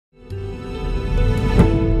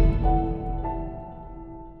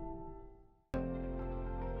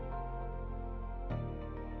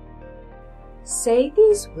Say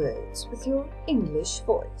these words with your English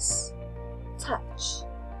voice. Touch.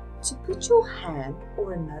 To put your hand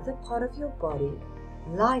or another part of your body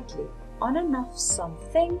lightly on and off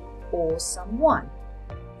something or someone.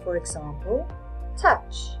 For example,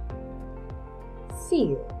 touch.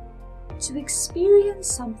 Feel. To experience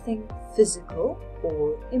something physical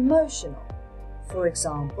or emotional. For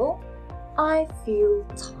example, I feel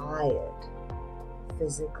tired.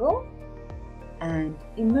 Physical and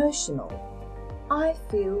emotional. I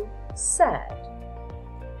feel sad.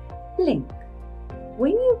 Blink.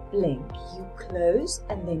 When you blink, you close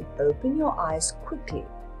and then open your eyes quickly,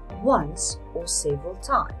 once or several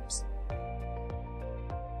times.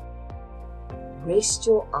 Rest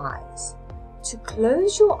your eyes. To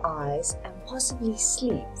close your eyes and possibly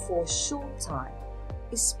sleep for a short time,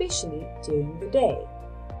 especially during the day.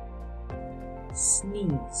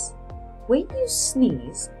 Sneeze. When you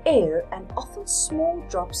sneeze, air and often small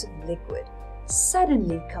drops of liquid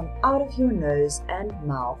suddenly come out of your nose and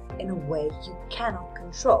mouth in a way you cannot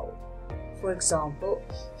control. For example,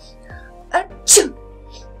 achoo!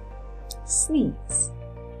 Sneeze.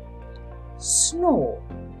 Snore.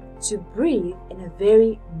 To breathe in a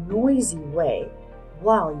very noisy way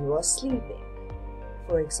while you are sleeping.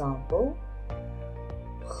 For example,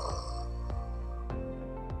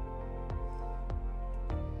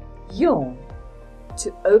 yawn.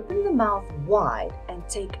 To open the mouth wide and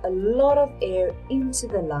take a lot of air into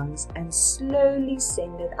the lungs and slowly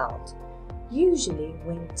send it out, usually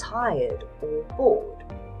when tired or bored.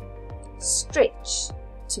 Stretch.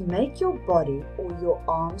 To make your body or your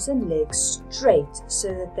arms and legs straight so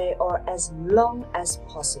that they are as long as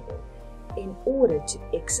possible in order to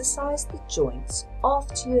exercise the joints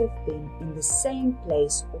after you have been in the same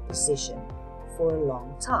place or position for a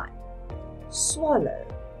long time. Swallow.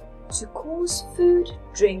 To cause food,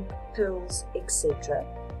 drink, pills, etc.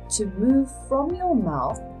 to move from your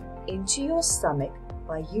mouth into your stomach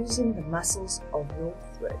by using the muscles of your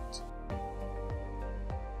throat.